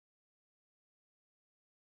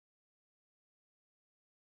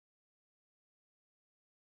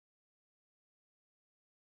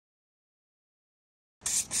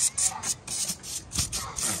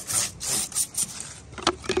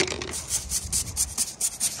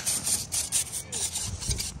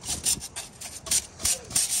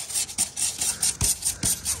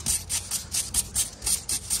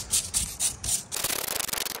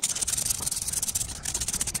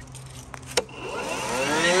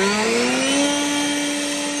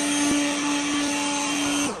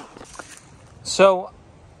So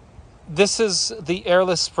this is the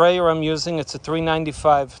Airless sprayer I'm using. It's a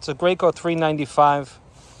 395. It's a Graco 395.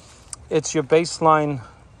 It's your baseline,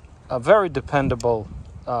 a very dependable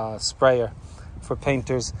sprayer for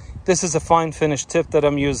painters. This is a fine finish tip that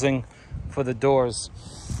I'm using for the doors.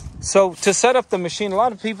 So to set up the machine, a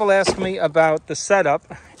lot of people ask me about the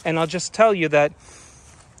setup, and I'll just tell you that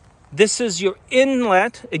this is your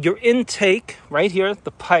inlet, your intake right here,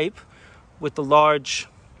 the pipe with the large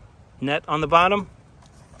net on the bottom.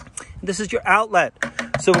 This is your outlet.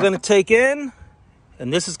 So we're going to take in,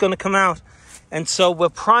 and this is going to come out. And so we're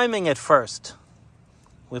priming it first.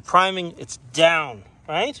 We're priming, it's down,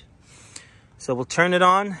 right? So we'll turn it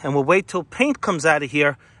on, and we'll wait till paint comes out of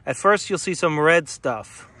here. At first, you'll see some red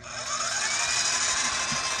stuff.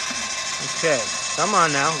 Okay, come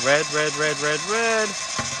on now. Red, red, red, red, red.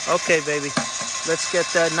 Okay, baby. Let's get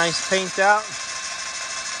that nice paint out,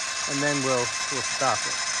 and then we'll stop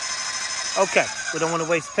it. Okay, we don't want to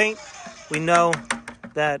waste paint. We know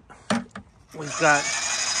that we've got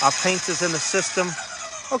our paint is in the system.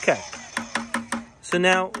 Okay, so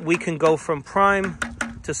now we can go from prime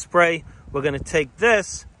to spray. We're going to take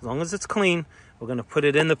this, as long as it's clean, we're going to put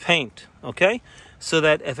it in the paint, okay? So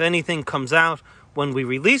that if anything comes out, when we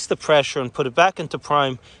release the pressure and put it back into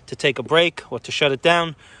prime to take a break or to shut it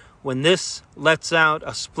down, when this lets out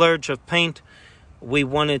a splurge of paint, we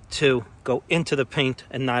want it to go into the paint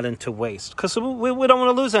and not into waste, because we don't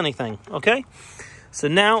want to lose anything, okay? So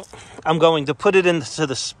now I'm going to put it into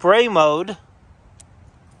the spray mode.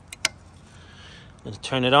 I'm going to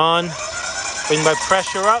turn it on, bring my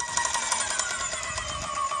pressure up.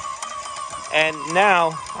 And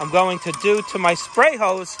now I'm going to do to my spray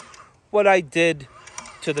hose what I did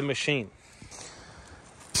to the machine.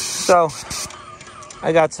 So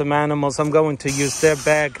I got some animals. I'm going to use their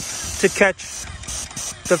bag to catch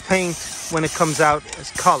the paint when it comes out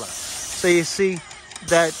as color. So you see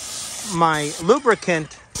that my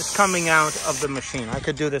lubricant is coming out of the machine. I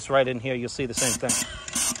could do this right in here. You'll see the same thing.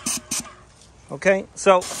 Okay,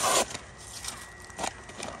 so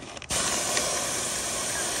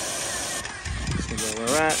see where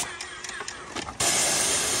we're at.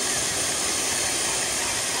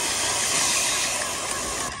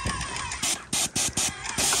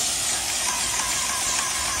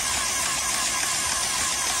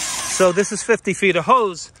 So this is 50 feet of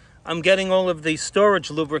hose. I'm getting all of the storage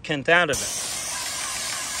lubricant out of it.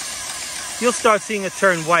 You'll start seeing it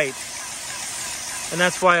turn white. And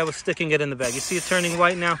that's why I was sticking it in the bag. You see it turning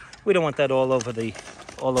white now? We don't want that all over the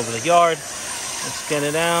yard. Let's get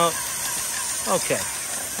it out. Okay.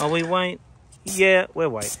 Are we white? Yeah, we're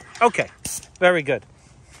white. Okay. Very good.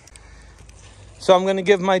 So I'm going to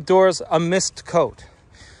give my doors a mist coat.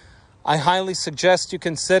 I highly suggest you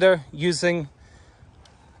consider using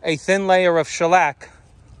a thin layer of shellac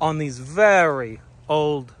on these very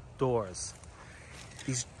old doors.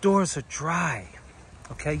 These doors are dry.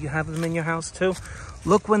 Okay, you have them in your house too?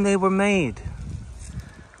 Look when they were made.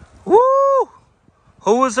 Woo!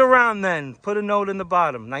 Who was around then? Put a note in the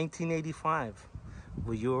bottom. 1985.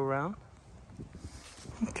 Were you around?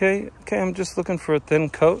 Okay, I'm just looking for a thin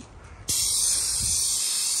coat.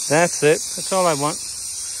 That's it. That's all I want.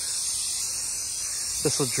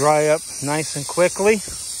 This will dry up nice and quickly.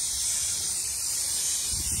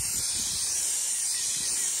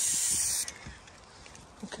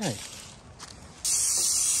 Okay.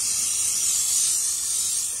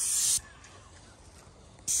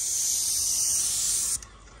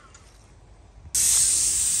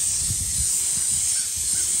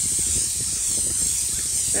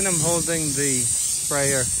 And I'm holding the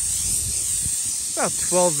sprayer about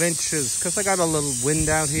 12 inches, because I got a little wind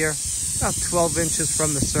out here, about 12 inches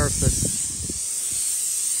from the surface.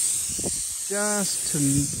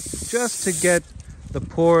 Just to get the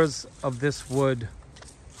pores of this wood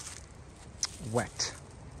wet.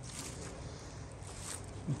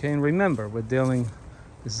 Okay, and remember,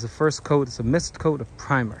 this is the first coat, it's a mist coat of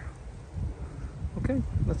primer. Okay,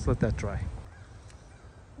 let's let that dry.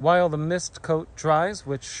 While the mist coat dries,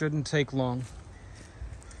 which shouldn't take long,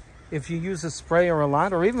 if you use a sprayer a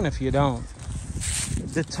lot, or even if you don't,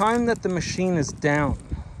 the time that the machine is down,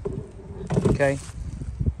 okay,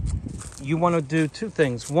 you want to do two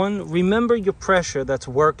things. One, remember your pressure that's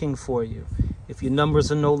working for you. If your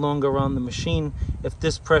numbers are no longer on the machine, if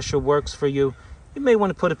this pressure works for you, you may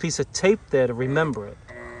want to put a piece of tape there to remember it,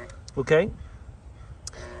 okay?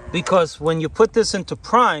 Because when you put this into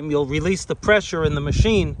prime, you'll release the pressure in the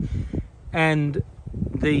machine, and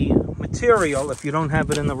the material, if you don't have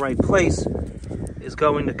it in the right place, is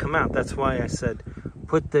going to come out. That's why I said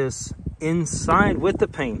put this inside with the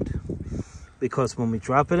paint, because when we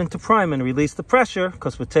drop it into prime and release the pressure,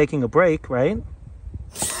 because we're taking a break, right?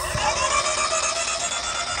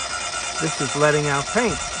 This is letting out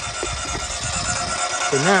paint.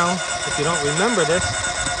 So now, if you don't remember this,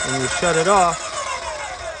 and you shut it off,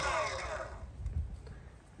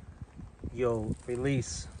 you'll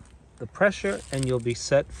release the pressure and you'll be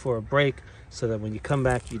set for a break, so that when you come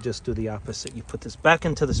back, you just do the opposite. You put this back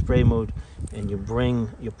into the spray mode and you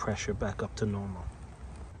bring your pressure back up to normal.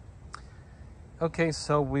 Okay,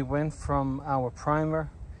 so we went from our primer,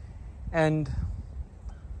 and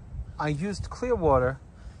I used clear water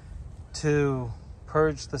to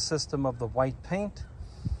purge the system of the white paint,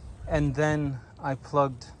 and then I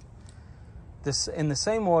plugged this in the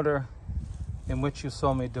same order in which you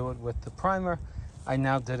saw me do it with the primer. I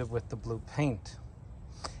now did it with the blue paint.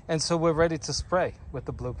 And so we're ready to spray with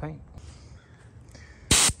the blue paint.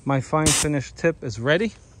 My fine finish tip is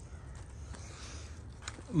ready.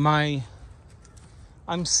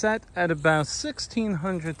 I'm set at about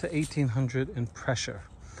 1600 to 1800 in pressure.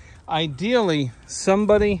 Ideally,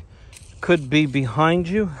 somebody could be behind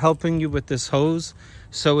you, helping you with this hose,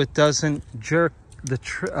 so it doesn't jerk the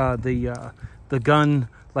gun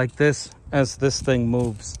like this as this thing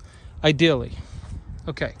moves. Ideally.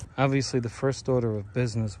 Okay, obviously the first order of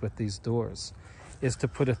business with these doors is to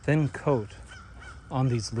put a thin coat on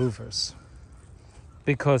these louvers,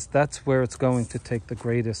 because that's where it's going to take the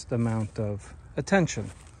greatest amount of attention.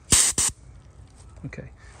 Okay,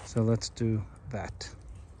 so let's do that.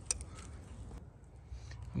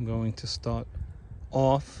 I'm going to start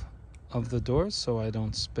off of the doors so I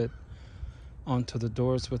don't spit onto the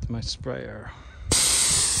doors with my sprayer.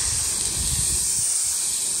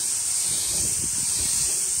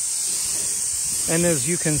 And as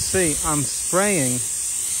you can see, I'm spraying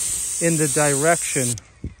in the direction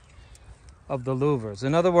of the louvers.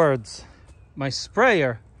 In other words, my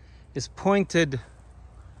sprayer is pointed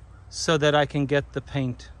so that I can get the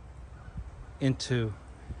paint into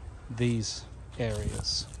these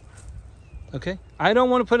areas. Okay? I don't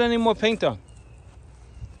want to put any more paint on.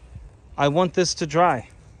 I want this to dry.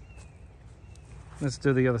 Let's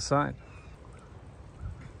do the other side.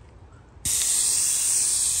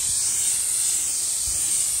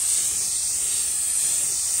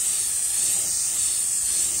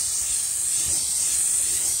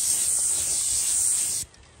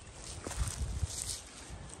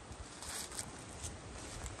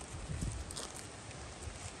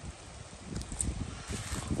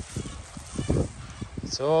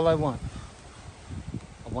 That's all I want.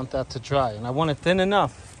 I want that to dry, and I want it thin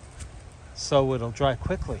enough so it'll dry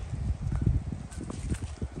quickly.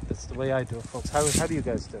 That's the way I do it, folks. How do you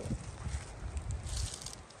guys do it?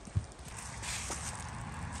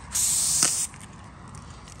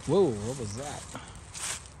 Whoa, what was that?